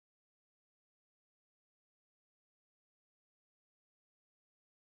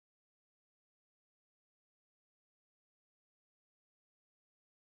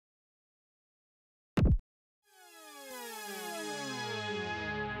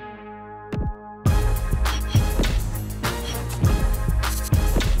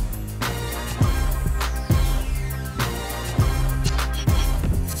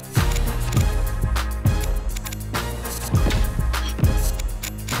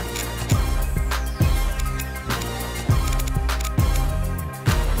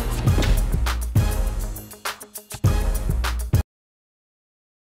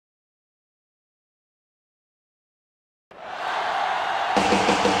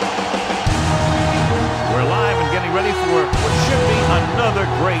getting ready for what should be another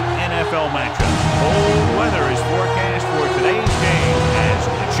great NFL matchup. Cold weather is forecast for today's game as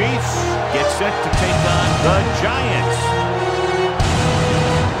the Chiefs get set to take on the Giants.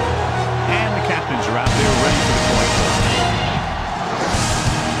 And the captains are out there ready for the coin toss.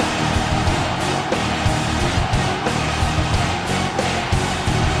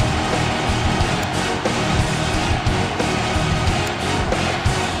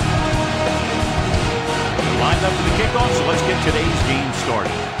 Lined up for the kickoff, so let's get today's game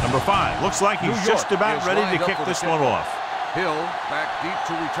started. Number 5, looks like he's just about ready to kick this one off. Hill back deep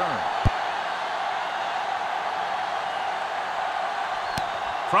to return.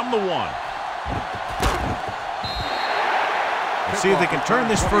 From the 1. Let's see if they can turn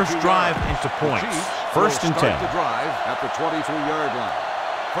this first drive into points. First and 10. The drive at the 23-yard line.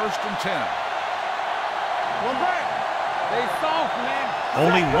 First and 10. One back. They soft, man.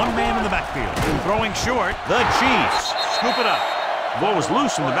 Only one man in the backfield. Throwing short, the Chiefs scoop it up. Ball was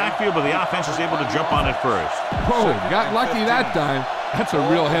loose in the backfield, but the offense was able to jump on it first. Oh, got lucky that time. That's a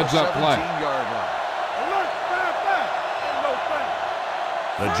real heads-up play.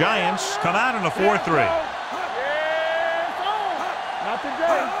 The Giants come out in a 4-3. Not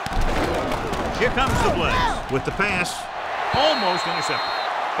today. Here comes the blitz with the pass. Almost intercepted.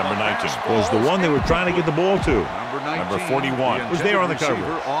 Number 19 was the one they were trying to get the ball to. Number 41 was there on the coverage.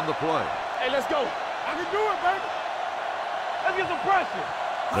 On the play. Hey, let's go. I can do it, baby. Let's get some pressure.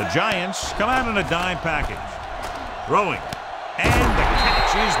 The Giants come out in a dime package. Throwing. And the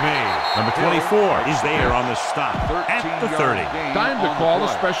catch is made. Number 24 is there on the stop at the 30. Time to call a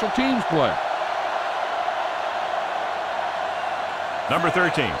special teams play. Number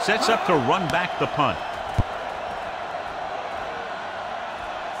 13 sets up to run back the punt.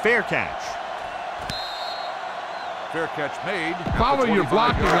 Fair catch. Fair catch made. Follow your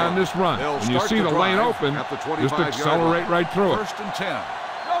blocking on this run. When you see the lane open, just accelerate right through it. First and 10.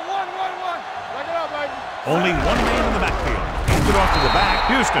 Go, one. Back it up, baby. Only one man in the backfield. Handed off to the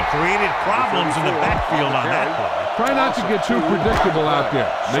back. Houston created problems in the backfield on that play. Try not to get too predictable out there.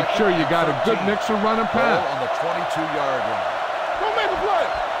 Make sure you got a good mix of run and pass. On the 22-yard line. Don't make a play.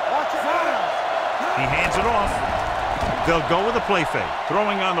 Watch your hands. He hands it off. They'll go with a play fake.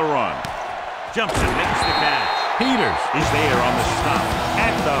 Throwing on the run. Jumps and makes the catch. Peters is there on the stop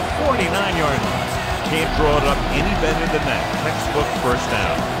at the 49-yard line. Can't draw it up any better than that. Textbook first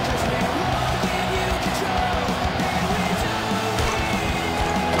down.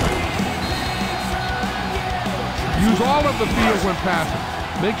 Use all of the field when passing.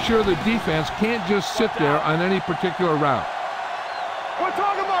 Make sure the defense can't just sit there on any particular route. We're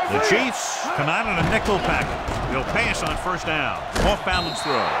talking about The Chiefs come out in a nickel package. They'll pass on first down. Off-balance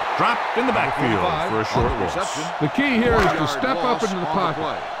throw. Dropped in the backfield for a short loss. The key here is to step up into the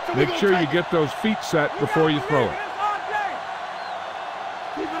pocket. Make sure you get those feet set before you throw it.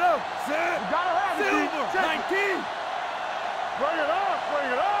 Keep it up. Set. You gotta have it. 19. Bring it up.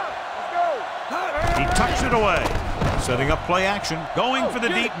 Let's go. He tucks it away. Setting up play action. Going for the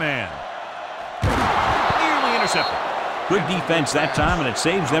deep man. Nearly intercepted. Good defense that time, and it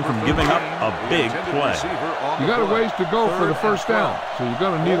saves them from giving up a big play. You got a ways to go for the first down, so you're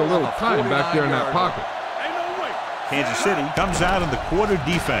going to need a little time back there in that pocket. Kansas City comes out in the quarter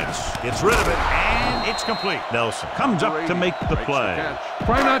defense. Gets rid of it, and it's complete. Nelson comes up to make the play.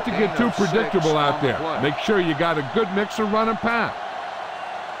 Try not to get too predictable out there. Make sure you got a good mix of run and pass.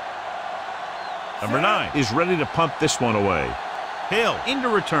 Number 9 is ready to punt this one away. Hill into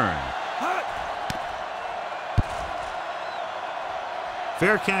return.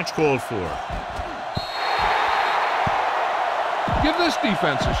 Fair catch called for. Give this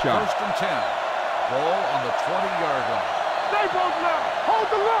defense a shot. First and 10. Ball on the 20-yard line. Stay both now. Hold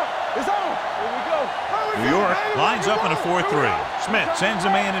the look. It's on. Here we go. New York lines up in a 4-3. Smith sends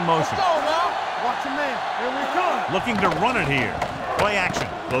a man in motion. Let's go now. Watch your man. Here we come. Looking to run it here. Play action.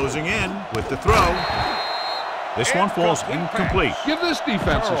 Closing in with the throw. This one falls incomplete. Give this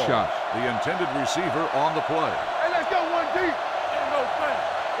defense a shot. The intended receiver on the play. Hey, let's go one deep. No play.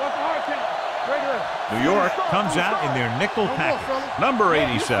 What's the hard count? Break it up. New York comes out in their nickel package. Number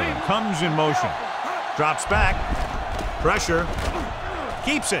 87 comes in motion. Drops back. Pressure.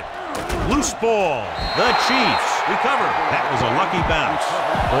 Keeps it. Loose ball. The Chiefs recover. That was a lucky bounce.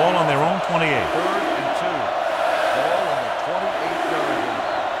 Ball on their own 28. Third and 2. Ball on the 28-yard line.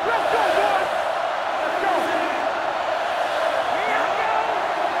 Let's go, boys. Let's go.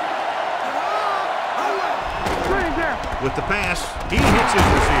 Bring down. With the pass, he hits his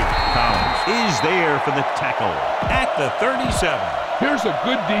receiver. Collins is there for the tackle at the 37. Here's a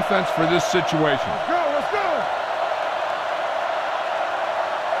good defense for this situation. Let's go.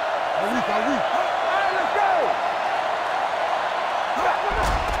 All right, let's go.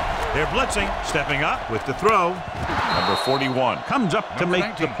 They're blitzing, stepping up with the throw. Number 41 comes up to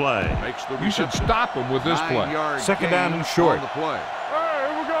make the play. You should stop him with this play. Second down and short. All right,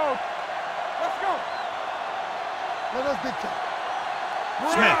 here we go. Let's go. Let us get you.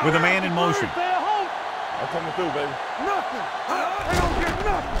 Smith with a man in motion. I'm coming through, baby. Nothing. They don't get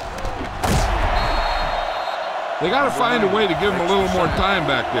nothing. They got to find a way to give him a little more time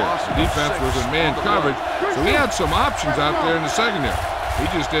back there. The defense was in man coverage, so he had some options out there in the secondary. He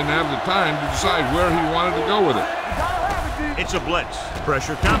just didn't have the time to decide where he wanted to go with it. It's a blitz.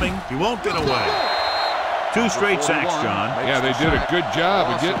 Pressure coming. He won't get away. 2 straight sacks, John. Yeah, they did a good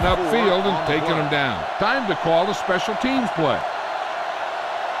job of getting upfield and taking him down. Time to call a special teams play.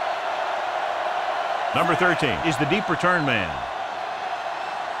 Number 13 is the deep return man.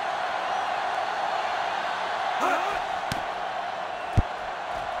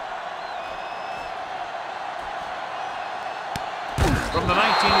 From the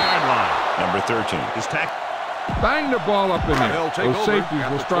 19-yard line. Number 13 is tackled. Bang the ball up in there. Those safeties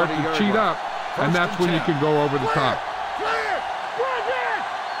will start to cheat up, and that's when you can go over the top.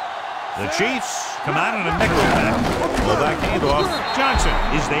 The Chiefs come out in a nickel pack. Pull back handoff. Johnson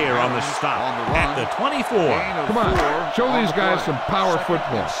is there on the stop at the 24. Come on, show these guys some power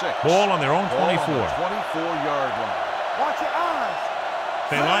football. Ball on their own 24. 24-yard line. Watch your eyes.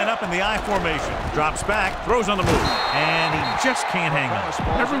 They line up in the I formation. Drops back, throws on the move, and he just can't hang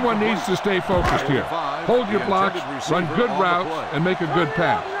on. Everyone needs to stay focused here. Hold your blocks, run good routes, and make a good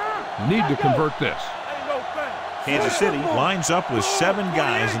pass. You need to convert this. Kansas City lines up with 7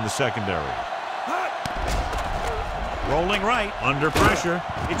 guys in the secondary. Rolling right, under pressure.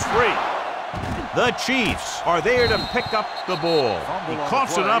 It's free. The Chiefs are there to pick up the ball. He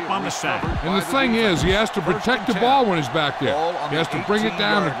coughs it up on the sack. And the thing is, he has to protect the ball when he's back there. He has to bring it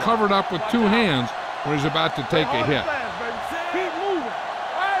down and cover it up with 2 hands when he's about to take a hit. Keep moving.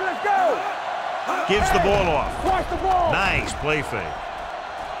 All right, let's go. Gives the ball off. Watch the ball. Nice play fake.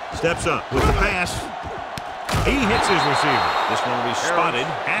 Steps up with the pass. He hits his receiver. This one will be spotted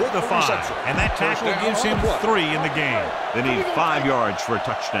at the 5. And that tackle gives him 3 in the game. They need 5 yards for a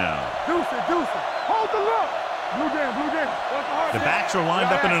touchdown. Deuce it. Hold the look. Blue down. The backs are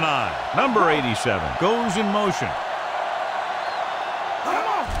lined up in an I. Number 87 goes in motion.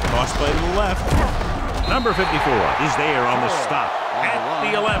 Cross play to the left. Number 54 is there on the stop at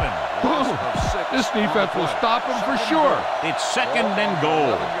the 11. This defense will stop him for sure. It's second and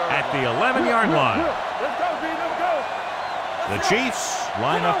goal at the 11-yard line. Let's go, B. Let's go. The Chiefs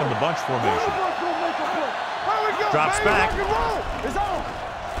line up in the bunch formation. Drops back. It's on.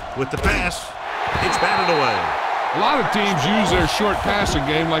 With the pass, it's batted away. A lot of teams use their short passing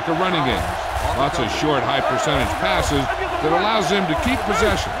game like a running game. Lots of short, high-percentage passes that allows them to keep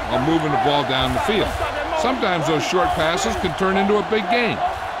possession while moving the ball down the field. Sometimes those short passes can turn into a big game.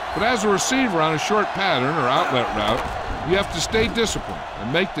 But as a receiver on a short pattern or outlet route, you have to stay disciplined and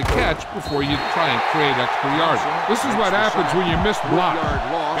make the catch before you try and create extra yardage. This is what happens when you miss block.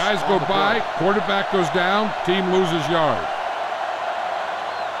 Guys go by, quarterback goes down, team loses yards.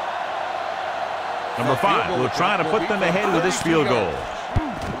 Number 5 will try to put them ahead with this field goal.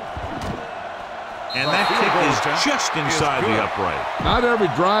 And that kick is just inside the upright. Not every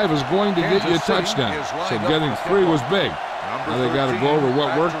drive is going to get you a touchdown, so getting 3 was big. Now they got to go over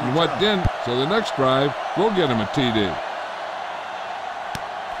what worked and what didn't, so the next drive will get them a TD.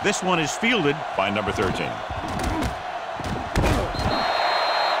 This one is fielded by number 13.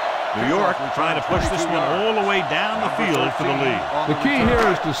 New York trying to push this one all the way down the field for the lead. The key here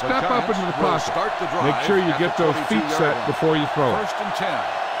is to step up into the pocket. Make sure you get those feet set before you throw it.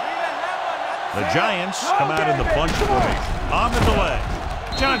 The Giants come out in the bunch formation. On the delay,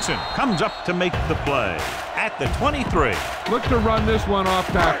 Johnson comes up to make the play at the 23. Look to run this one off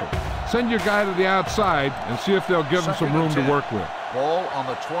tackle. Send your guy to the outside and see if they'll give him some room to work with. Ball on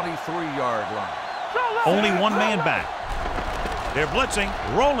the 23-yard line. Only 1 man back. They're blitzing,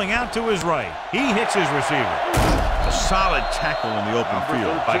 rolling out to his right. He hits his receiver. A solid tackle in the open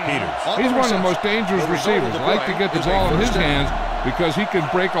field by Peters. He's one of the most dangerous receivers. I like to get the ball in his hands because he can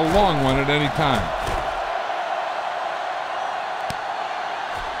break a long one at any time.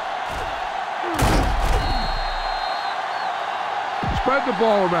 Spread the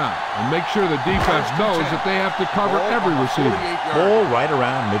ball around and make sure the defense knows that they have to cover every receiver. Ball right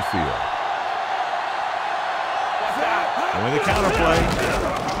around midfield. And with the counterplay,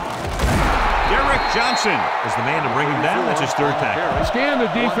 Derek Johnson is the man to bring him down. That's his 3rd tackle. Scan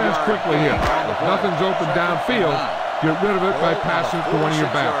the defense quickly here. If nothing's open downfield, get rid of it by passing it to one of your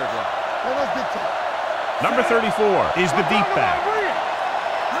backs. Number 34 is the deep back.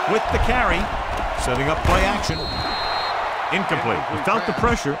 With the carry, setting up play action. Incomplete. He felt the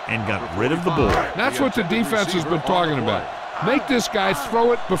pressure and got rid of the ball. That's what the defense has been talking about. Make this guy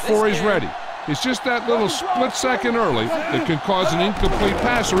throw it before he's ready. It's just that little split second early that can cause an incomplete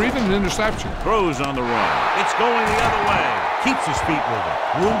pass or even an interception. Throws on the run. It's going the other way. Keeps his feet moving.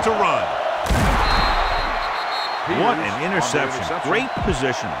 Room to run. What an interception. Great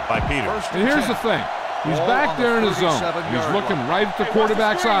position by Peters. And here's the thing. He's back there in his zone. He's looking right at the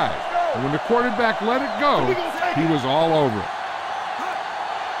quarterback's eyes. And when the quarterback let it go, he was all over it.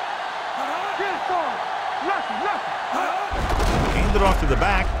 Handed it off to the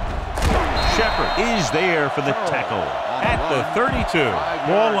back. Shepard is there for the tackle at the 32.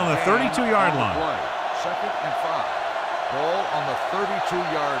 Ball on the 32-yard line. Second and 5. Ball on the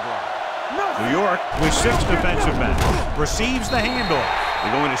 32-yard line. New York with 6 defensive backs. Receives the handoff.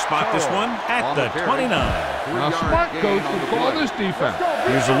 They're going to spot this one at the 29. Now, smart coach would call this defense.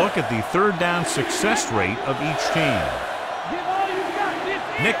 Here's a look at the third down success rate of each team.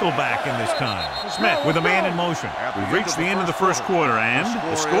 Nickelback in this time. Smith with a man in motion. We've reached the end of the first quarter, and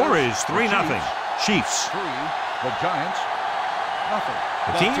the score is 3-0. Chiefs. 3. The Giants. Nothing.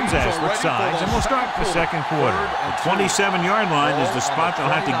 The teams ask which sides, and we'll start the second quarter. The 27-yard line is the spot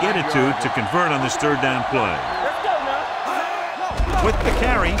they'll have to get it to convert on this third down play. With the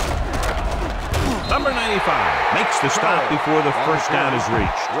carry, number 95 makes the stop before the first down is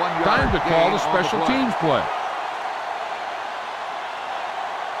reached. Time to call the special teams play.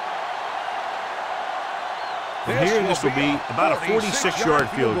 From here, this will be about a 46-yard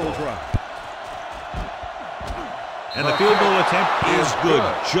field goal. And the field goal attempt is good,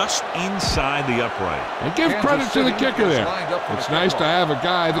 just inside the upright. And give credit to the kicker there. It's nice to have a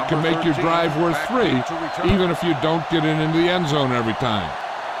guy that can make your drive worth 3, even if you don't get it into the end zone every time.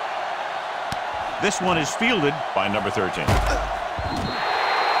 This one is fielded by number 13. In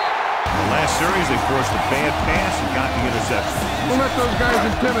the last series, they forced a bad pass and got the interception. Don't let those guys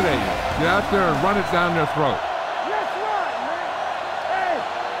intimidate you. Get out there and run it down their throat.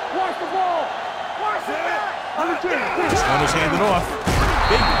 This one is handed off.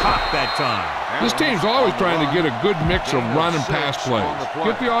 Big pop that time. This team's always trying to get a good mix of run and pass plays.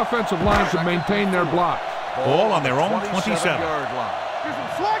 Get the offensive line to maintain their block. Ball on their own 27. Get some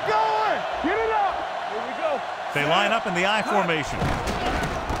slack going. Get it up. Here we go. They line up in the I formation.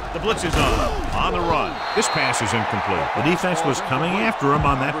 The blitz is on the run. This pass is incomplete. The defense was coming after him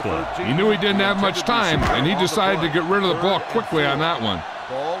on that play. He knew he didn't have much time, and he decided to get rid of the ball quickly on that one.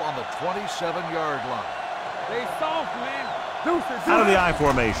 Ball on the 27-yard line. Stay soft, man. Out of the I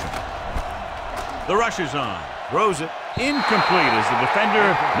formation. The rush is on. Throws it. Incomplete as the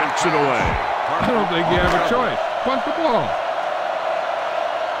defender knocks it away. I don't think you have a choice. Punt the ball.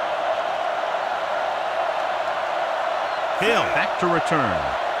 Hill back to return.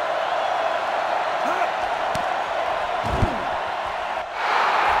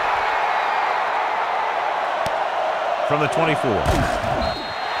 From the 24.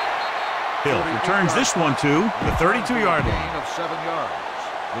 Hill returns this one to the 32-yard line. Gain of 7 yards.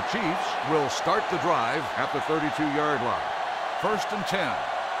 The Chiefs will start the drive at the 32-yard line. First and 10.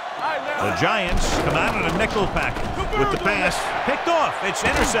 The Giants come out in a nickel package with the pass picked off. It's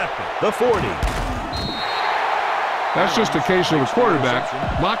intercepted. The 40. That's just a case of a quarterback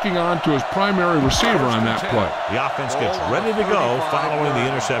locking on to his primary receiver on that play. The offense gets ready to go following the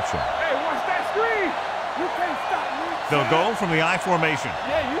interception. Hey, watch that screen. You can't stop me. They'll go from the I formation.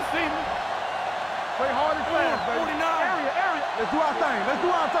 Yeah, you see me. Play hard and fast, baby. 49. Area. Let's do our thing. Let's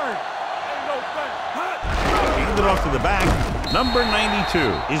do our thing. Ain't no thing. Handed off to the back. Number 92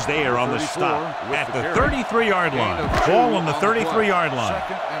 is there on the stop at the 33-yard line. Ball on the 33-yard line.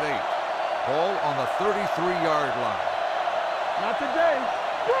 Second and 8. Ball on the 33-yard line. Not today.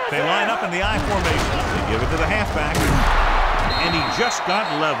 They line up in the I formation. They give it to the halfback. And he just got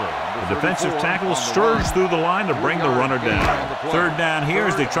level. The defensive tackle surged through the line to bring the runner down. Third down here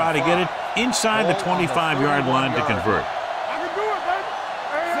as they try to get it inside the 25-yard line to convert. I can do it, baby.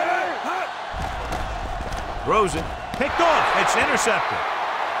 Hey. Throws it. Picked off. It's intercepted.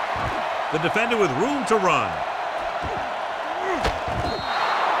 The defender with room to run.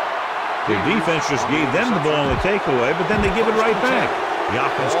 The defense just gave them the ball in the takeaway, but then they give it right back. The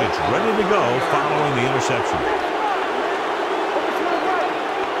offense gets ready to go following the interception.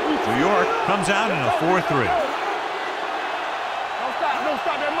 New York comes out in a 4-3. Don't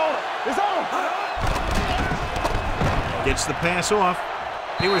stop that motor. It's on. Gets the pass off.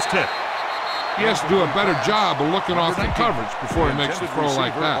 He was tipped. He has to do a better job of looking off the coverage before he makes a throw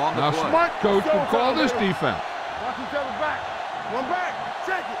like that. Now, smart coach will call this defense. Watch each other back. One back.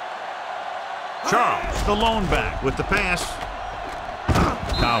 Check it. Charles, the lone back with the pass.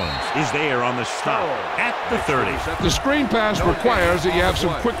 Collins is there on the stop at the 30. The screen pass requires that you have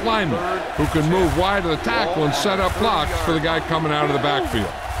some quick linemen who can move wide of the tackle and set up blocks for the guy coming out of the backfield.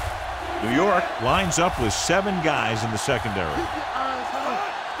 New York lines up with 7 guys in the secondary.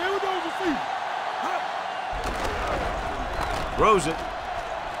 Throws it.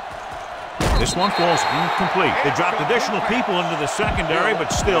 This one falls incomplete. They dropped additional people into the secondary, but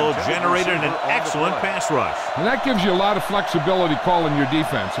still generated an excellent pass rush. And that gives you a lot of flexibility calling your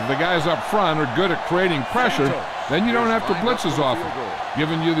defense. If the guys up front are good at creating pressure, then you don't have to blitz as often,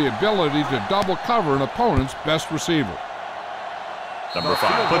 giving you the ability to double cover an opponent's best receiver. Number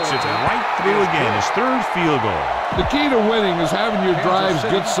 5 puts it right through again, his 3rd field goal. The key to winning is having your drives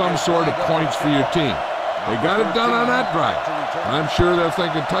get some sort of points for your team. They got it done on that drive. I'm sure they're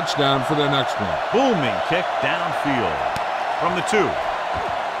thinking touchdown for their next one. Booming kick downfield from the 2.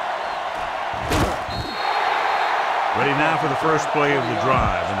 Ready now for the first play of the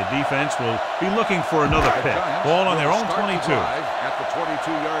drive, and the defense will be looking for another pick. Ball on their own 22. At the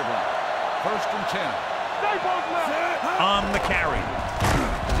 22-yard line. 1st and 10. On the carry.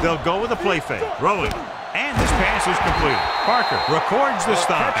 They'll go with a play fake. Throwing. And this pass is complete. Parker records the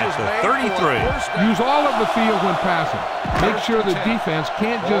stop at the 33. Use all of the field when passing. Make sure the defense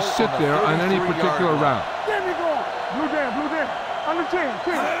can't just sit there on any particular route. There we go. Blue down. Under 10.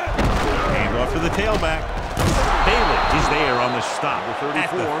 Hand off to the tailback. Bailey is there on the stop at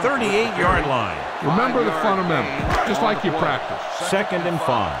the 38-yard line. Remember the fundamentals, just like you practice. 2nd and 5.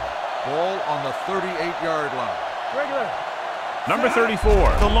 Ball on the 38-yard line. Regular. Number 34,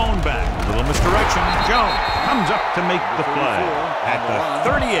 the lone back. A little misdirection. Jones comes up to make the play at the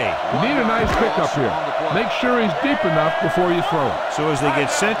 38. You need a nice pickup here. Make sure he's deep enough before you throw it. So as they get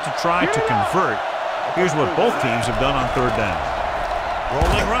set to try to convert, here's what both teams have done on 3rd down.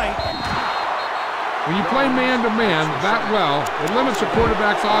 Rolling right. When you play man-to-man that well, it limits a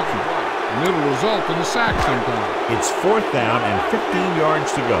quarterback's options, and it'll result in a sack sometimes. It's 4th down and 15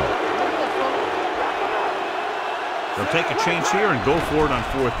 yards to go. They'll take a chance here and go for it on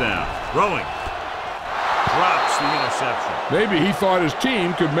 4th down. Throwing. Drops the interception. Maybe he thought his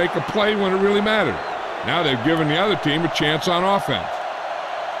team could make a play when it really mattered. Now they've given the other team a chance on offense.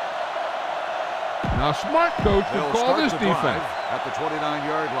 Now, smart coach will call this defense. At the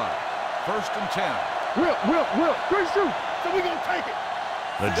 29-yard line. 1st and 10. Will. Great shoot. So we're going to take it.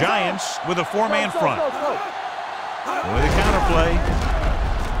 The Giants with a 4-man front. With a counterplay.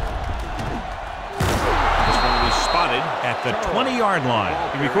 Spotted at the 20-yard line.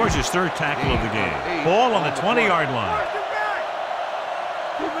 He records his 3rd tackle of the game. Ball on the 20-yard line.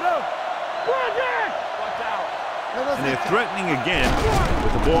 And they're threatening again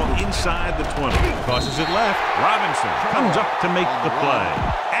with the ball inside the 20. Tosses it left. Robinson comes up to make the play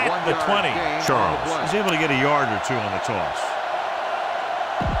at the 20. Charles is able to get a yard or 2 on the toss.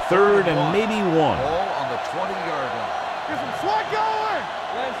 3rd and maybe 1. Ball on the 20-yard line. Get some slack going.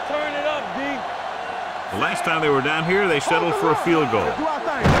 Let's turn it up, D. The last time they were down here, they settled for a field goal. It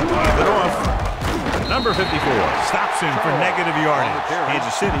off. Number 54 stops him for negative yardage.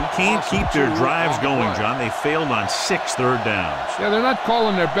 Kansas City can't keep their drives going, John. They failed on 6 third downs. Yeah, they're not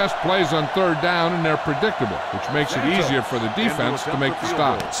calling their best plays on 3rd down, and they're predictable, which makes it easier for the defense to make the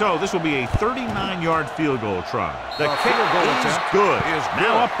stop. So this will be a 39-yard field goal try. The kick is good.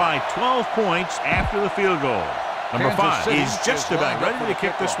 Now up by 12 points after the field goal. Number 5 is just about ready to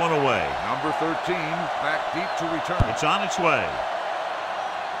kick this one away. Number 13 back deep to return. It's on its way.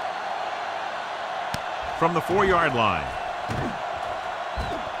 From the 4-yard line.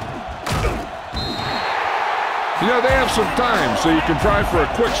 You know, they have some time, so you can try for a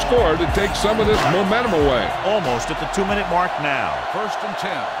quick score to take some of this momentum away. Almost at the 2-minute mark now. 1st and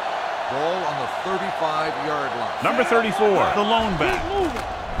 10. Ball on the 35-yard line. Number 34, the lone back.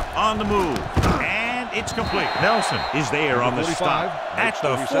 On the move. It's complete. Nelson is there on the stop at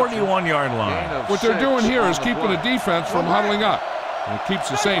the 41-yard line. What they're doing here is keeping the defense from huddling up. And it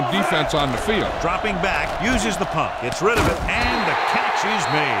keeps the same defense on the field. Dropping back, uses the pump, gets rid of it, and the catch is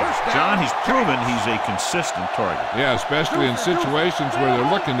made. John, he's proven he's a consistent target. Yeah, especially in situations where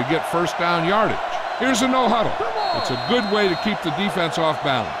they're looking to get 1st down yardage. Here's a no-huddle. It's a good way to keep the defense off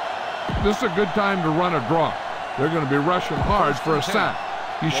balance. This is a good time to run a draw. They're going to be rushing hard for a sack.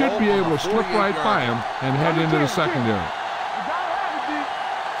 You should be able to slip right by him and head into the secondary.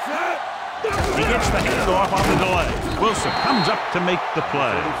 He gets the handoff on the delay. Wilson comes up to make the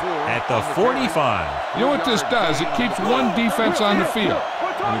play at the 45. You know what this does? It keeps one defense on the field,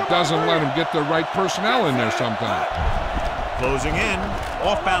 and it doesn't let them get the right personnel in there sometimes. Closing in,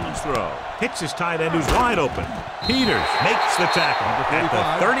 off-balance throw. Hits his tight end who's wide open. Peters makes the tackle at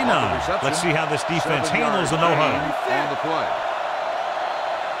the 39. Let's see how this defense handles the no-huddle. On the play.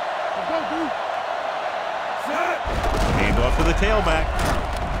 Hand off to the tailback.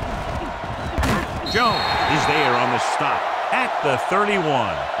 Jones is there on the stop at the 31.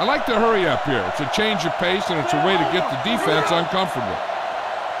 I like to hurry up here. It's a change of pace, and it's a way to get the defense uncomfortable.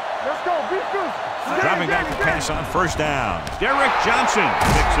 Let's go. Beat this. Dropping back to pass on first down. Derek Johnson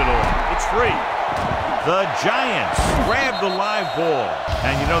picks it off. It's free. The Giants grab the live ball.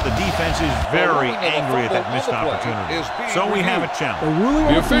 And you know the defense is very angry at that missed opportunity. So we have a challenge.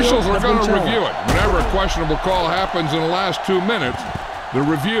 The officials are going to review it. Whenever a questionable call happens in the last 2 minutes, the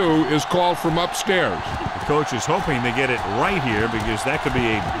review is called from upstairs. The coach is hoping they get it right here because that could be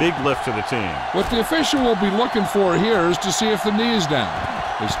a big lift to the team. What the official will be looking for here is to see if the knee is down.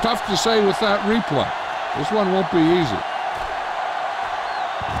 It's tough to say with that replay. This one won't be easy.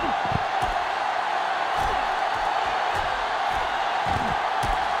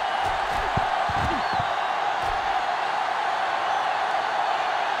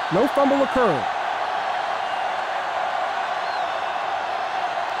 No fumble occurred.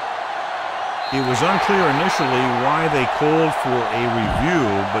 It was unclear initially why they called for a review,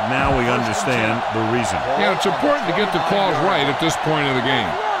 but now we understand the reason. Yeah, it's important to get the calls right at this point of the game.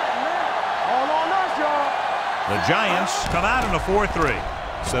 The Giants come out in a 4-3.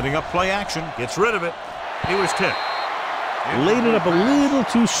 Setting up play action, gets rid of it. He was tipped. Laid it up a little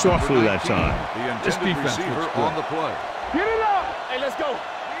too softly that time. This defense looks good. On the play. Get it up. Hey, let's go.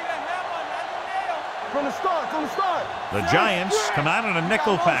 From the start, from the start. The Giants come out in a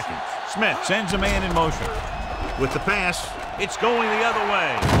nickel package. Smith sends a man in motion. With the pass, it's going the other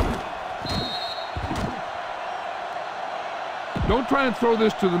way. Don't try and throw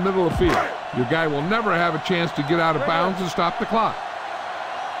this to the middle of the field. Your guy will never have a chance to get out of bounds and stop the clock.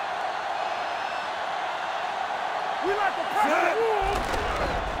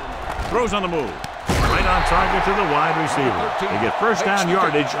 Throws on the move. Right on target to the wide receiver. They get first down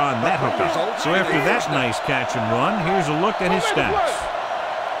yardage on that hookup. So after that nice catch and run, here's a look at his stats.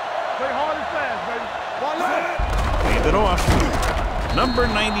 Play hard and fast, baby. Hand it off. Number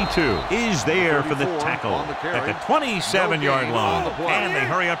 92 is there for the tackle at the 27-yard line. And they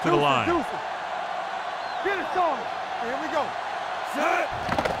hurry up to the line. Get it started. Here we go.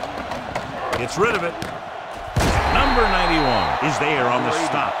 Gets rid of it. Number 91 is there on the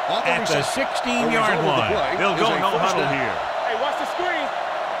stop at the 16-yard line. They'll go no huddle here. Hey, watch the screen.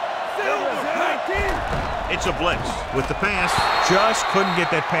 It's a blitz. With the pass, just couldn't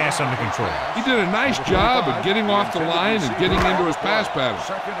get that pass under control. He did a nice job of getting off the line and getting into his pass pattern.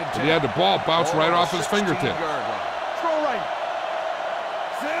 But he had the ball bounce right off his fingertip. Throw right.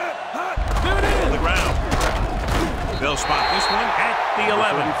 On the ground. They'll spot this one at the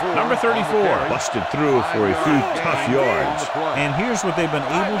 11. Number 34 busted through for a few tough yards. And here's what they've been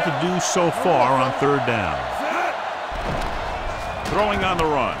able to do so far on third down. Throwing on the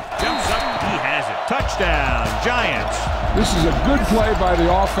run. Jumps up. He has it. Touchdown, Giants. This is a good play by the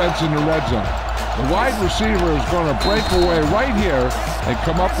offense in the red zone. The wide receiver is going to break away right here and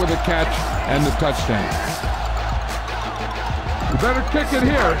come up with a catch and the touchdown. You better kick it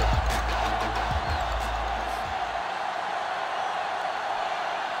here.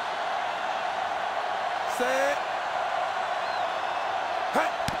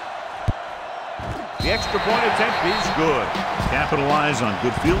 The extra point attempt is good. Capitalize on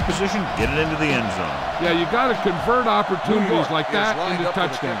good field position, get it into the end zone. Yeah, you got to convert opportunities like that into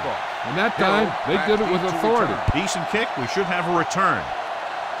touchdowns. And that time, they did it with authority. Decent kick. We should have a return.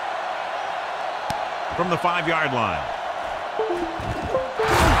 From the 5-yard line.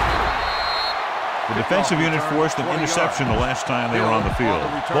 The defensive unit forced an interception the last time they were on the field.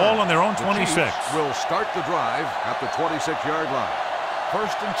 Ball on their own 26. Will start the drive at the 26-yard line.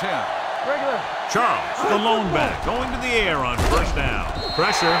 First and 10. Charles, the lone back, going to the air on first down.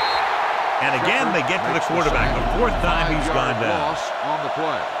 Pressure. And again, they get to the quarterback. The 4th time he's gone down. Loss on the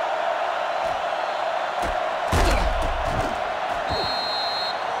play.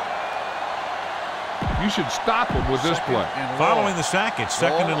 You should stop him with this play. Following the sack, it's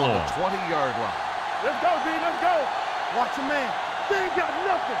second and long. 20-yard line. Let's go, D. Let's go. Watch your man. They ain't got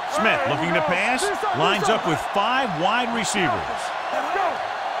nothing. Smith looking to pass. Lines up with 5 wide receivers. Let's go.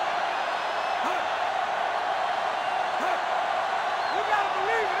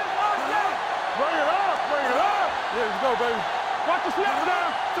 Let's go, baby. Watch the snap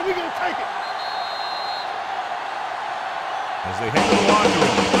down, so we gonna take it. As they head to the locker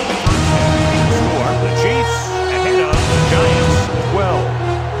room, the score, the Chiefs ahead of the Giants,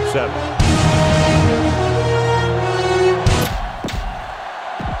 12-7.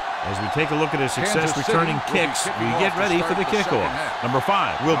 As we take a look at his success returning kicks, we get ready for the kickoff. Number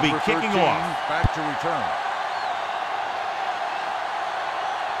 5 will be kicking off. Back to return.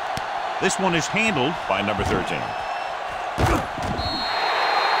 This one is handled by number 13.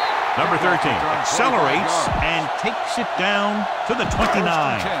 Number 13 accelerates and takes it down to the 29.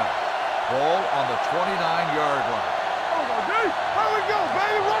 Ball on the 29-yard line. Here we go,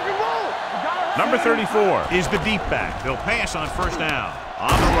 baby. Rock and roll. Number 34 is the deep back. They'll pass on first down.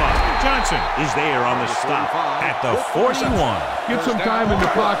 On the run, Johnson is there on the stop at the 41. Get some time in the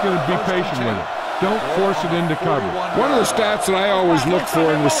pocket and be patient with it. Don't force it into cover. One of the stats that I always look for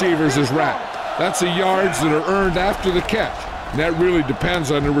in receivers is RAP. That's the yards that are earned after the catch. And that really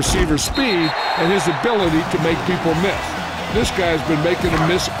depends on the receiver's speed and his ability to make people miss. This guy's been making them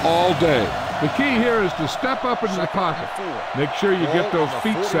miss all day. The key here is to step up into the pocket. Make sure you get those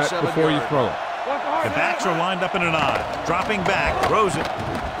feet set before you throw it. The backs are lined up in an I. Dropping back, throws it.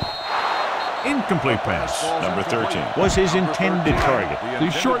 Incomplete pass. Number 13 was his intended target.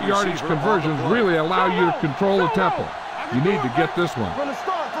 These short yardage conversions really allow you to control the tempo. You need to get this one. From the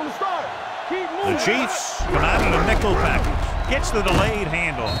start. The Chiefs come out in a nickel package. Gets the delayed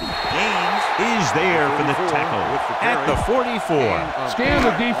handoff. Gaines is there for the tackle at the 44. Scan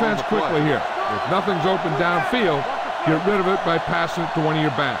the defense quickly here. If nothing's open downfield, get rid of it by passing it to one of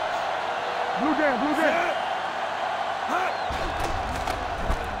your backs. Blue jam.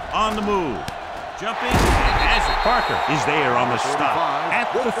 On the move. Jumping, and as Parker is there on the stop at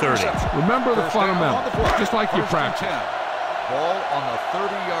the 30. Remember the fundamentals, just like you practice. Ball on the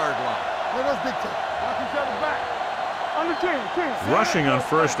 30-yard line. Let us dictate. Watch each other back. Under 10. Rushing on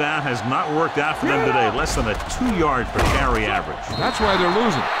first down has not worked out for them today. Less than a 2-yard per carry average. That's why they're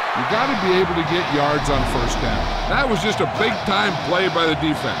losing. You got to be able to get yards on first down. That was just a big-time play by the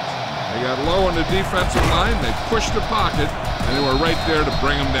defense. They got low on the defensive line, they pushed the pocket, and they were right there to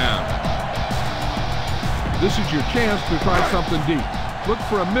bring them down. This is your chance to try something deep. Look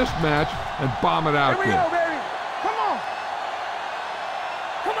for a mismatch and bomb it out there. Baby.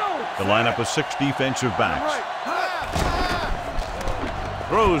 Come on. The lineup of 6 defensive backs.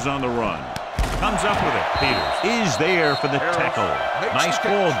 Throws on the run. Comes up with it. Peters is there for the tackle. Nice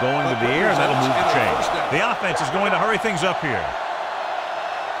ball going to the air, and that'll move the chains. The offense is going to hurry things up here.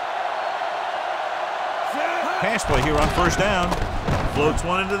 Pass play here on first down. Floats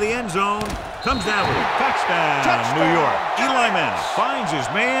one into the end zone. Comes down with it. Touchdown, New York. Eli Manning finds his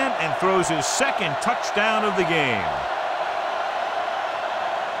man and throws his second touchdown of the game.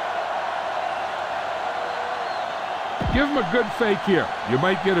 Give him a good fake here. You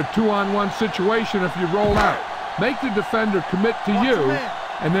might get a 2-on-1 situation if you roll out. Make the defender commit to you,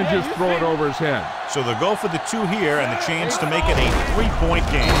 and then just throw it over his head. So they'll go for the 2 here and the chance to make it a 3-point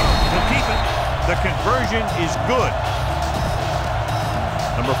game. They'll keep it. The conversion is good.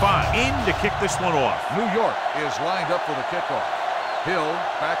 Number 5 in to kick this one off. New York is lined up for the kickoff. Hill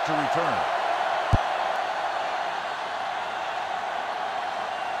back to return.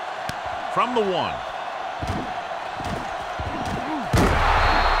 From the 1.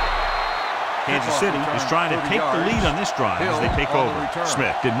 Kansas City is trying to take the lead on this drive as they take over.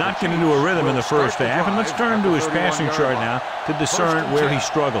 Smith did not get into a rhythm in the first half, and let's turn to his passing chart now to discern where he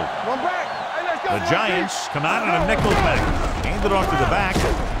struggled. The Giants come out in a nickel package. Hand it off to the back.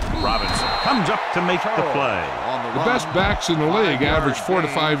 Robinson comes up to make the play. The best backs in the league average 4 to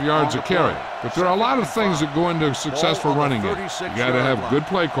 5 yards a carry. But there are a lot of things that go into a successful running game. You got to have good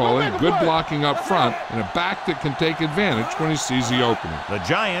play calling, good blocking up front, and a back that can take advantage when he sees the opening. The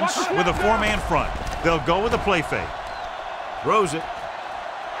Giants with a 4-man front. They'll go with a play fake. Throws it.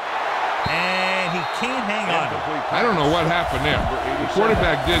 And he can't hang on to it. I don't know what happened there. The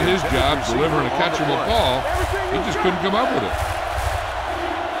quarterback did his job delivering a catchable ball. He just couldn't come up with it.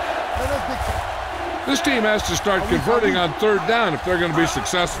 This team has to start converting on 3rd down if they're going to be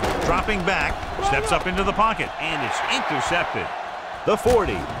successful. Dropping back, steps up into the pocket, and it's intercepted. The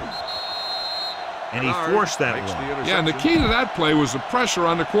 40. And he forced that one. Yeah, and the key to that play was the pressure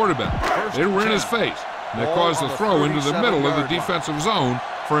on the quarterback. They were in his face, and it caused the throw into the middle of the defensive zone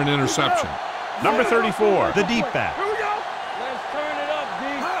for an interception. Number 34, the deep back. Here we go. Let's turn it up,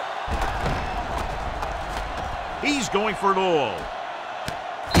 D. He's going for it all.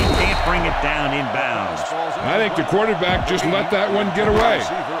 He can't bring it down inbounds. I think the quarterback just let that one get away.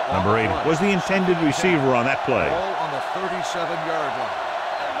 Number 8 was the intended receiver on that play. On the 37-yard line.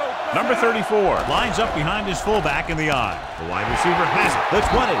 Number 34 lines up behind his fullback in the I. The wide receiver has it. The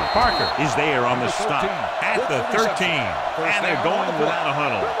 20. Parker is there on the stop at the 13. And they're going without a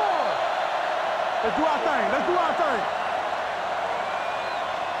huddle. Let's do our thing. Let's do our thing.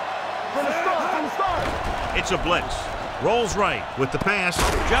 From the start. It's a blitz. Rolls right with the pass.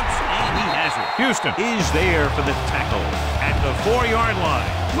 Jumps, and he has it. Houston is there for the tackle at the 4-yard line.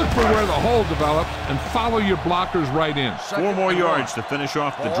 Look for where the hole develops and follow your blockers right in. 4 more yards to finish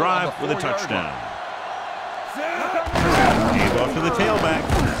off the drive with a touchdown. Hand off to the tailback.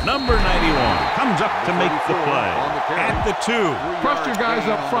 Number 91 comes up to make the play. At the 2. Trust your guys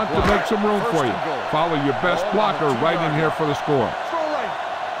up front to make some room for you. Follow your best blocker right in here for the score.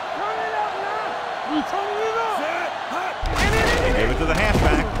 They give it to the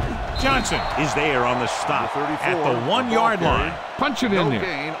halfback. Johnson is there on the stop at the 1-yard line. Punch it in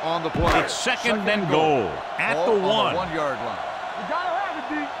there. It's second and goal at the 1. 1-yard line. You gotta have it,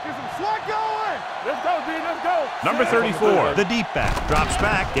 D. Get some slack going. Let's go, D. Let's go. Number 34, the deep back, drops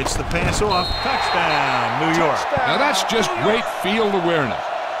back, gets the pass off. Touchdown, New York. Now that's just great field awareness.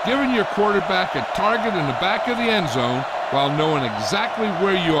 Giving your quarterback a target in the back of the end zone while knowing exactly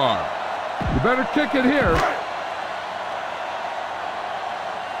where you are. You better kick it here.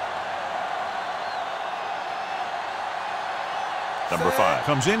 Number 5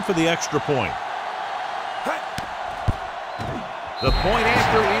 comes in for the extra point. The point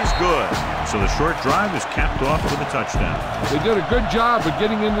after is good, so the short drive is capped off with a touchdown. They did a good job of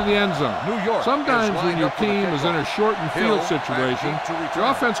getting into the end zone. New York. Sometimes when your team is in a shortened field situation, your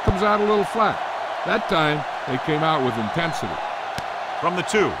offense comes out a little flat. That time, they came out with intensity. From the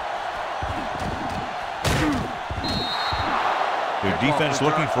 2. Their defense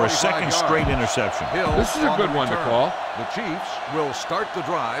looking for a second straight interception. This is a good one to call. The Chiefs will start the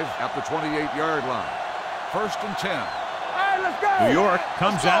drive at the 28-yard line. First and 10. Hey, let's go. New York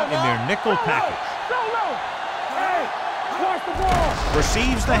comes out in their nickel package. Hey, watch the ball.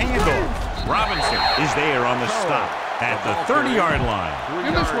 Receives the handoff. Robinson is there on the stop at the 30-yard line.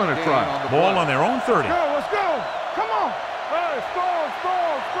 Give this one a try. Ball on their own 30. Let's go. Come on. Hey, score.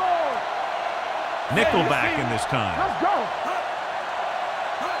 Nickelback in this time. Let's go.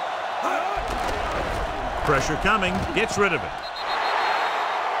 Pressure coming. Gets rid of it.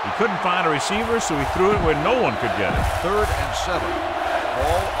 He couldn't find a receiver, so he threw it where no one could get it. 3rd and 7.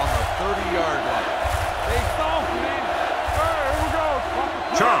 Ball on the 30-yard line. They soft, man. Hey, here we go.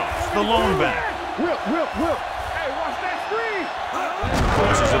 Charles, the lone back. Whip. Hey, watch that screen.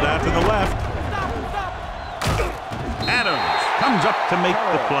 Crosses it out to the left. Adams comes up to make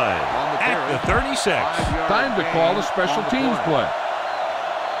the play at the 36. Time to call a special teams play.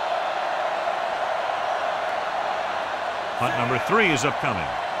 Punt number 3 is upcoming.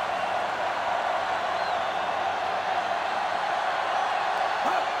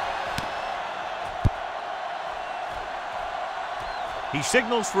 He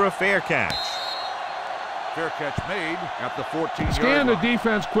signals for a fair catch. Fair catch made at the 14-yard Scan the line.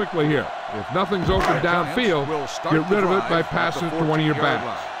 defense quickly here. If nothing's open downfield, get rid of it by passing it to one of your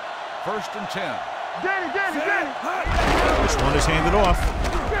backs. First and 10. Danny. This one is handed off.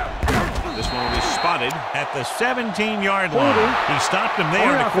 This one will be spotted at the 17-yard line. He stopped him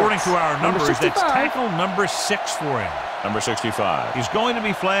there, and according to our numbers, that's tackle number 6 for him. Number 65. He's going to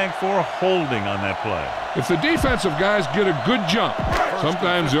be flagged for holding on that play. If the defensive guys get a good jump,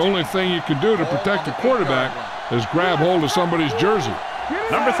 sometimes the only thing you can do to protect the quarterback is grab hold of somebody's jersey.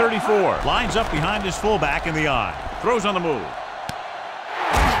 Number 34 lines up behind his fullback in the eye. Throws on the move.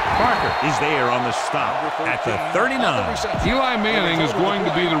 Parker is there on the stop at the 39. Eli Manning is going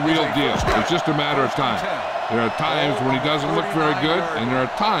to be the real deal. It's just a matter of time. There are times when he doesn't look very good, and there are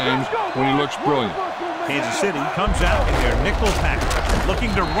times when he looks brilliant. Kansas City comes out in their nickel package, looking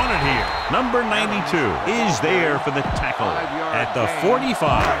to run it here. Number 92 is there for the tackle at the 45.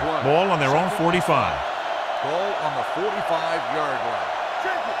 Ball on their own 45. Ball on the 45-yard line.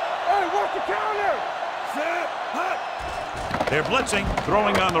 Hey, watch the counter. They're blitzing,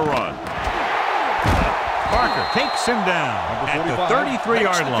 throwing on the run. Parker takes him down at the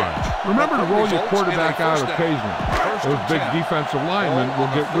 33-yard line. Remember to roll your quarterback out occasionally. Those big defensive linemen will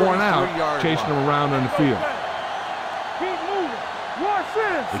get worn out chasing them around on the field. Keep moving. Watch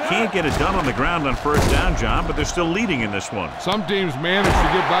this. They can't get it done on the ground on first down, John, but they're still leading in this one. Some teams manage to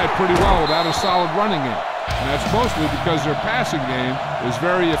get by pretty well without a solid running game. And that's mostly because their passing game is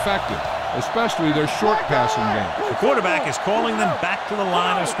very effective, especially their short passing game. The quarterback is calling them back to the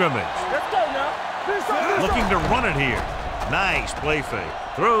line of scrimmage. Let's go now. Looking to run it here. Nice play fake.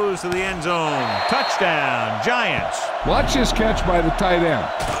 Throws to the end zone. Touchdown, Giants. Watch this catch by the tight end.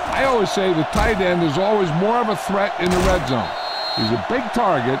 I always say the tight end is always more of a threat in the red zone. He's a big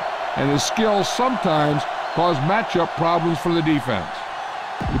target, and his skills sometimes cause matchup problems for the defense.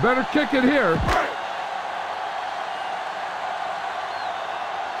 You better kick it here.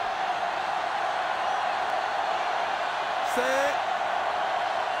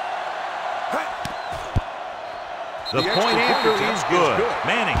 The point after is good.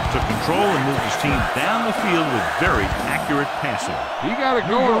 Manning took control and moved his team down the field with very accurate passing. He got it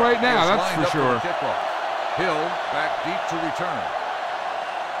going right now, that's for sure. Hill back deep to return.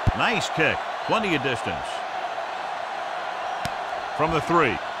 Nice kick. Plenty of distance. From the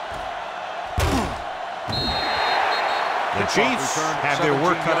 3. The Chiefs have their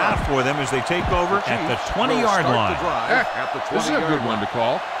work cut out for them as they take over at the 20-yard line. This is a good one to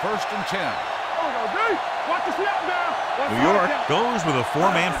call. 1st and 10. New York goes with a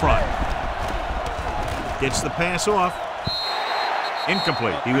 4-man front. Gets the pass off.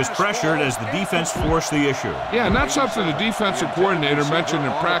 Incomplete. He was pressured as the defense forced the issue. Yeah, and that's something the defensive coordinator mentioned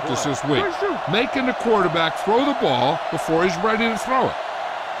in practice this week. Making the quarterback throw the ball before he's ready to throw it.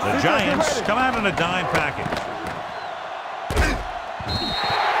 The Giants come out in a dime package.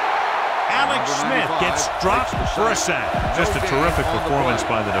 Alex Smith gets dropped for a sack. Just a terrific performance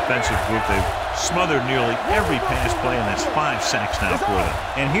by the defensive group. They've smothered nearly every pass play, and that's 5 sacks now for them.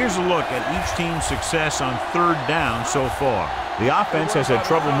 And here's a look at each team's success on 3rd down so far. The offense has had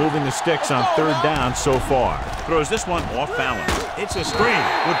trouble moving the sticks on 3rd down so far. Throws this one off balance. It's a screen.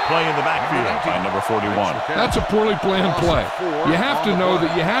 Good play in the backfield by number 41. That's a poorly planned play. You have to know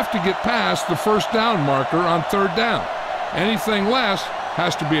that you have to get past the 1st down marker on 3rd down. Anything less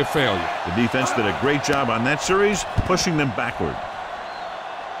has to be a failure. The defense did a great job on that series, pushing them backward.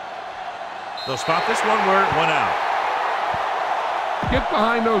 They'll spot this one where it went out. Get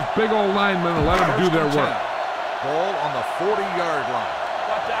behind those big old linemen and let them do their work. Ball on the 40-yard line.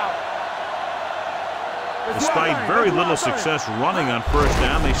 Watch out. Despite very little success running on 1st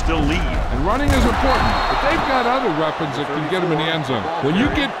down, they still lead. And running is important, but they've got other weapons that can get them in the end zone. When you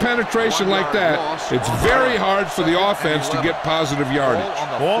get penetration like that, it's very hard for the offense to get positive yardage.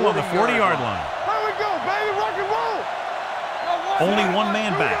 Ball on the 40-yard line. Here we go, baby, rock and roll. Only 1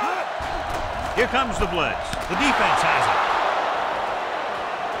 man back. Here comes the blitz. The defense has it.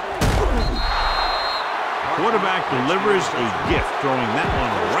 Quarterback delivers a gift, throwing that one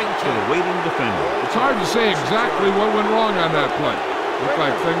right to the waiting defender. It's hard to say exactly what went wrong on that play. Looked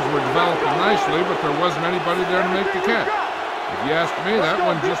like things were developing nicely, but there wasn't anybody there to make the catch. If you ask me, that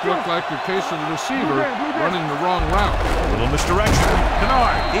one just looked like the case of the receiver running the wrong route. A little misdirection.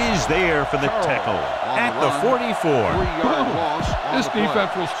 Kennard is there for the tackle at the 44. This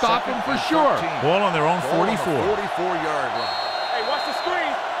defense will stop him for sure. Ball on their own 44. 44-yard line. Hey, watch the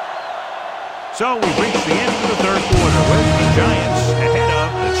screen. So we've reached the end of the 3rd quarter with the Giants ahead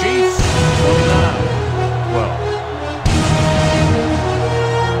of the Chiefs 29-12.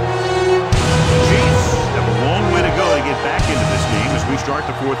 The Chiefs have a long way to go to get back into this game as we start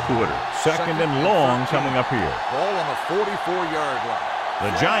the 4th quarter. 2nd and long coming up here. Ball on the 44-yard line.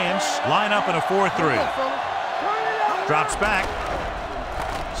 The Giants line up in a 4-3. Drops back.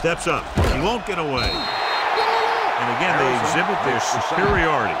 Steps up. He won't get away. And again, they exhibit their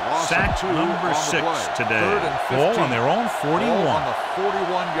superiority. Sack number 6 today. Ball on their own 41. On the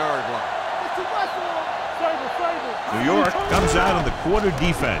 41-yard line. New York comes out in the quarter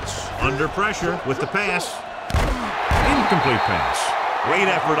defense. Under pressure with the pass. Incomplete pass. Great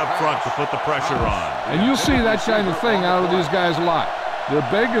effort up front to put the pressure on. And you'll see that kind of thing out of these guys a lot. They're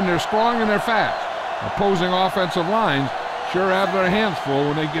big and they're strong and they're fast. Opposing offensive lines sure have their hands full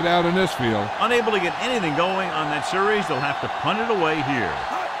when they get out in this field. Unable to get anything going on that series, they'll have to punt it away here.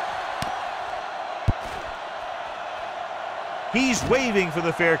 He's waving for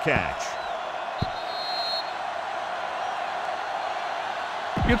the fair catch.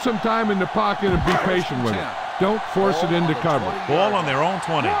 Get some time in the pocket and be patient with it. Don't force it into cover. Ball on their own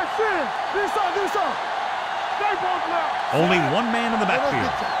 20. Only 1 man in the backfield.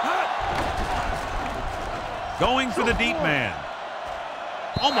 Going for the deep man.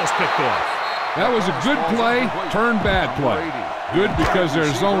 Almost picked off. That was a good play, turned bad play. Good because their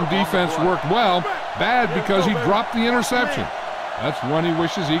zone defense worked well. Bad because he dropped the interception. That's one he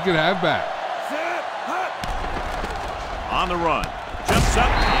wishes he could have back. On the run. Jumps up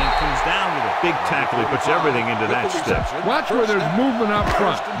and comes down with a big tackle. He puts everything into that step. Watch where there's movement up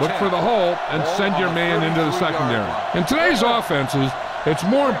front. Look for the hole and send your man into the secondary. In today's offenses, it's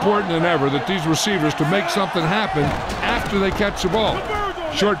more important than ever that these receivers to make something happen after they catch the ball.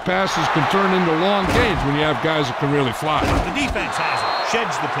 Short passes can turn into long gains when you have guys that can really fly. The defense has it.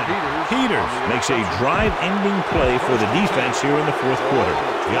 Sheds the pin. Peters makes a drive-ending play for the defense here in the 4th quarter.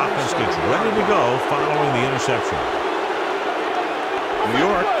 The offense gets ready to go following the interception. New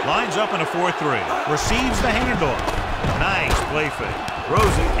York lines up in a 4-3. Receives the handoff. Nice play fake.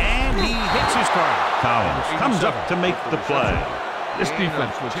 Throws it, and he hits his target. Collins comes up to make the play. This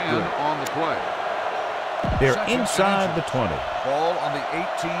defense looks good. On the play. They're inside the 20. Ball on the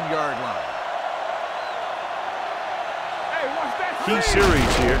 18-yard line. key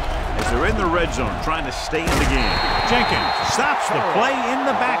series here as they're in the red zone trying to stay in the game. Jenkins stops the play in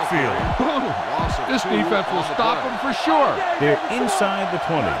the backfield. This defense will stop them for sure. They're inside the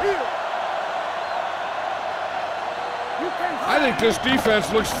 20. I think this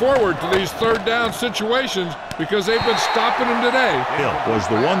defense looks forward to these third down situations because they've been stopping them today. Hill was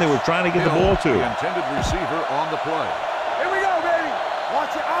the one they were trying to get the ball to. The intended receiver on the play. Here we go, baby.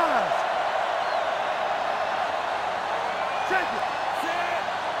 Watch your eyes. Check it.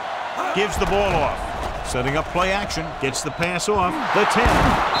 Gives the ball off. Setting up play action. Gets the pass off. The 10.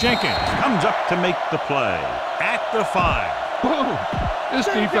 Jenkins comes up to make the play. At the 5. Boom. This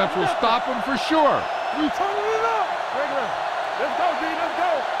defense will stop them for sure. You turning it up. Regular. Let's go, D. Let's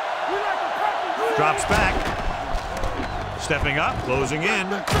go. We like the practice. Drops back. Stepping up. Closing in.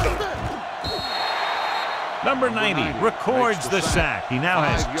 Number 90 records the sack. He now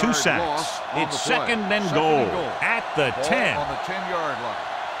has 2 sacks. It's second and goal at the 10. On the 10-yard line.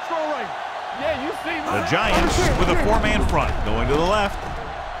 Strong right. Yeah, you see me. The Giants with a 4-man front. Going to the left.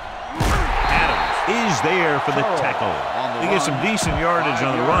 Adams is there for the tackle. They get some decent yardage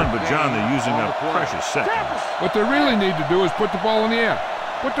on the run, but John, they're using up precious seconds. What they really need to do is put the ball in the air.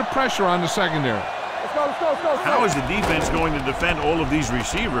 Put the pressure on the secondary. Let's go, let's go, let's go. How is the defense going to defend all of these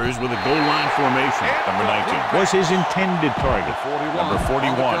receivers with a goal line formation? Number 19 was his intended target. Number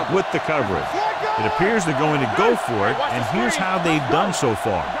 41 with the coverage. It appears they're going to go for it, and here's how they've done so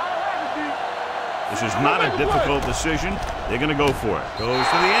far. This is not a difficult decision. They're going to go for it. Goes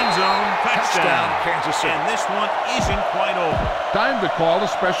to the end zone. Touchdown, Kansas City. And this one isn't quite over. Time to call a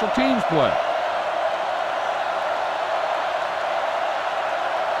special teams play.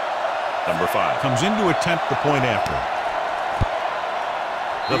 Number 5 comes in to attempt the point after.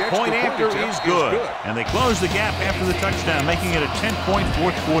 The point after is good. And they close the gap after the touchdown, making it a 10-point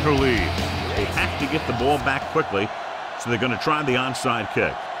fourth quarter lead. They have to get the ball back quickly, so they're going to try the onside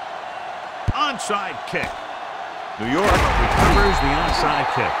kick. Onside kick. New York recovers the onside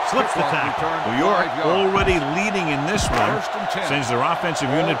kick. Slips the tackle. New York already leading in this one. Sends their offensive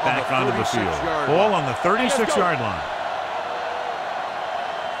unit back onto the field. Ball on the 36-yard line.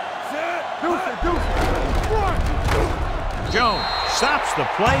 Jones stops the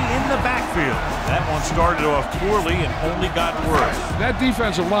play in the backfield. That one started off poorly and only got worse. That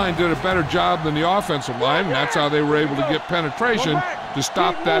defensive line did a better job than the offensive line, and that's how they were able to get penetration to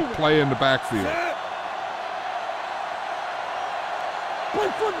stop that play in the backfield. Play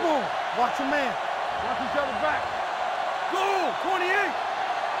football. Watch your man. Watch each other back. Go, 28.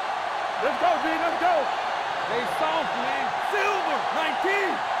 Let's go, D. Let's go. They soft, man. Silver,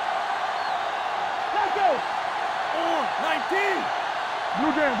 19. Let's go. On, 19.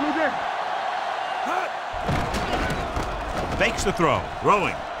 Blue jam, blue jam. Fakes the throw.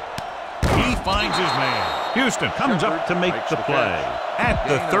 Throwing. He finds his man. Houston comes up to make the play at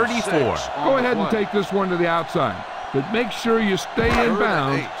the 34. Go ahead and take this one to the outside, but make sure you stay in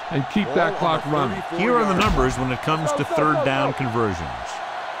bounds and keep that clock running. Here are the numbers when it comes to third down conversions.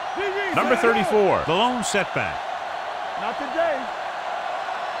 Number 34, the lone setback. Not today.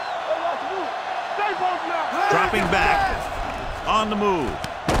 Dropping back. On the move.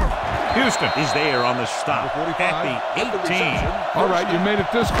 Houston is there on the stop at the 18. All right, you made it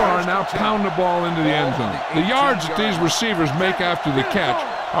this far, and now pound the ball into the end zone. The yards that these receivers make after the catch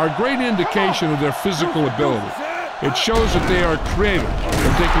are a great indication of their physical ability. It shows that they are creative,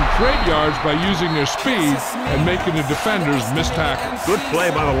 that they can create yards by using their speed and making the defenders miss tackles. Good play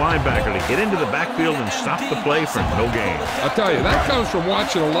by the linebacker to get into the backfield and stop the play for no gain. I'll tell you, that comes from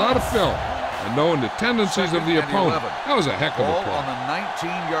watching a lot of film and knowing the tendencies of the opponent. That was a heck of a play. On the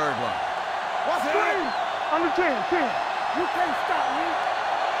 19-yard line. Watch screen. Under 10, 10. You can't stop me.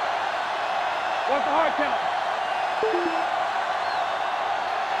 What's the hard count?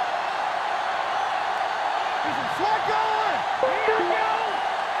 There's some swag going. Here we go.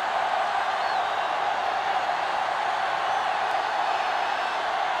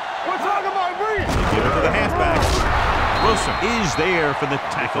 We're talking about breathe. Give it to the halfback. Wilson is there for the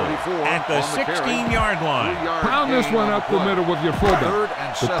tackle at the 16-yard line. Pound this one up the middle with your fullback,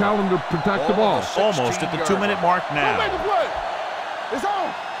 but tell them to protect the ball. Almost at the 2-minute mark now. It's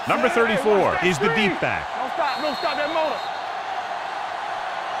on. Number 34 is the deep back. Don't stop that motor.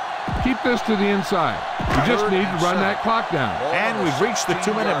 Keep this to the inside. You just need to run that clock down. And we've reached the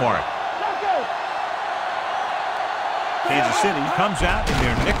 2-minute mark. Kansas City comes out in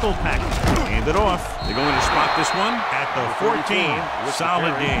their nickel package. Hand it off. They're going to spot this one at the 14.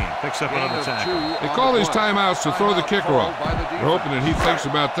 Solid game. Picks up another tackle. They call these timeouts to throw the kicker off. They're hoping that he thinks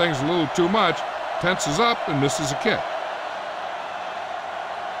about things a little too much, tenses up, and misses a kick.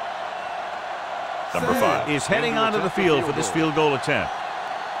 Number 5 is heading onto the field for this field goal attempt.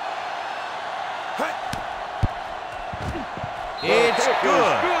 It's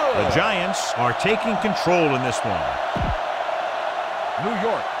good. The Giants are taking control in this one. New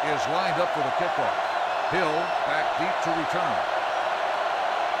York is lined up for the kickoff. Hill back deep to return.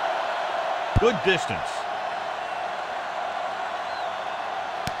 Good distance.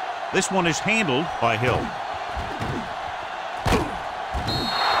 This one is handled by Hill.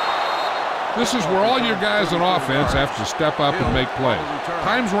 This is where all your guys on offense have to step up and make plays.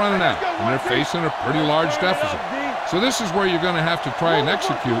 Time's running out, and they're facing a pretty large deficit. So this is where you're going to have to try and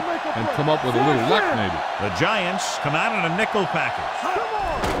execute and come up with a little luck, maybe. The Giants come out in a nickel package.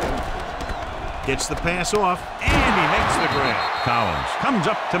 Gets the pass off, and he makes the grab. Collins comes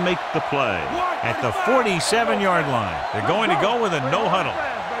up to make the play at the 47-yard line. They're going to go with a no-huddle.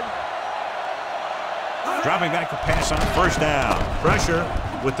 Dropping back to pass on first down. Pressure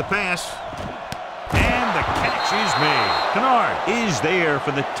with the pass. And the catch is made. Kennard is there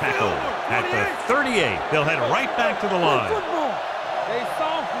for the tackle at the 38. They'll head right back to the line. They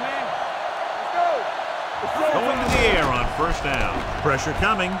soft, man. Let's go. Going to the air on first down. Pressure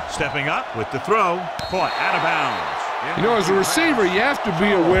coming. Stepping up with the throw. Caught out of bounds. You know, as a receiver, you have to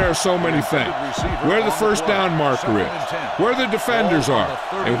be aware of so many things. Where the first down marker is, where the defenders are,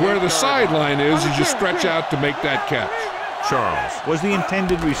 and where the sideline is as you stretch out to make that catch. Charles was the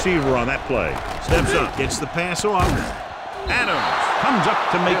intended receiver on that play. Steps up, gets the pass off. Adams comes up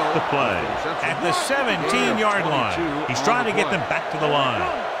to make the play at the 17-yard line. He's trying to get them back to the line.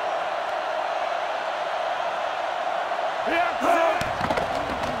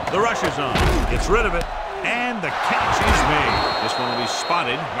 The rush is on. Gets rid of it. And the catch is made. This one will be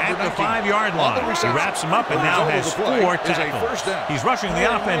spotted at the 5-yard line. He wraps him up and now has 4 tackles. He's rushing the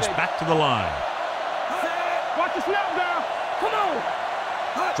offense back to the line. Watch the snap down. Come on.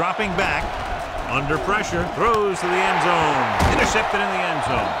 Dropping back. Under pressure. Throws to the end zone. Intercepted in the end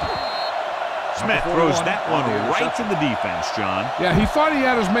zone. Smith throws that one right to the defense, John. Yeah, he thought he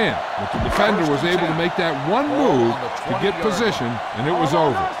had his man, but the defender was able to make that one move to get position, and it was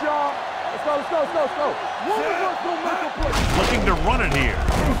over. Let's go. Looking to run it here.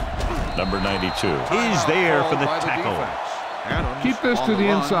 Number 92 is there for the tackle. Keep this to the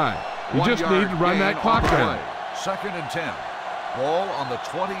inside. You just need to run that clock down. 2nd and 10. Ball on the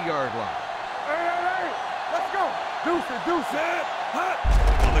 20-yard line. Hey, let's go. Deuce it.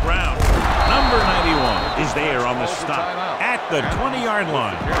 On the ground. Number 91 is there on the stop at the 20-yard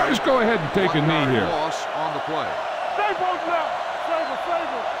line. Just go ahead and take a knee here. Loss on the play. Stay both now.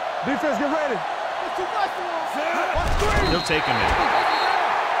 Favor. Defense, get ready. It's too much for him. He'll take a minute.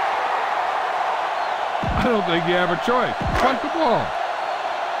 I don't think you have a choice. Punt the ball.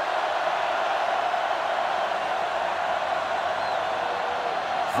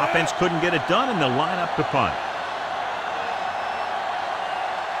 Offense couldn't get it done, and they'll line up to punt.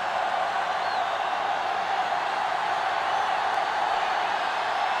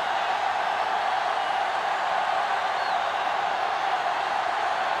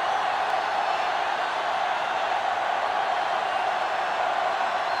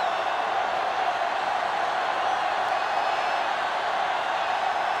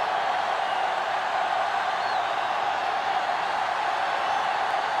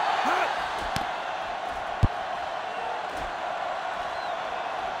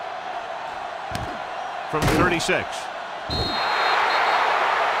 From 36.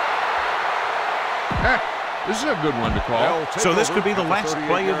 This is a good one to call. So this could be the last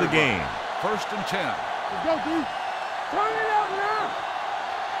play of the game. 1st and 10. Let's go, D. Turn it out now.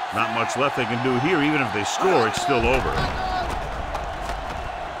 Not much left they can do here. Even if they score, it's still over.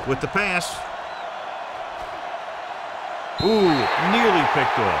 With the pass. Ooh, nearly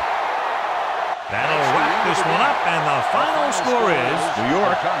picked off. That'll wrap this one up, and the final score is New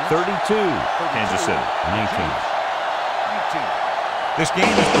York 32, Kansas City 19. This game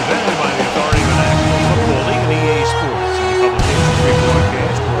is presented by the authority of the National Football League and EA Sports and the publication rebroadcast.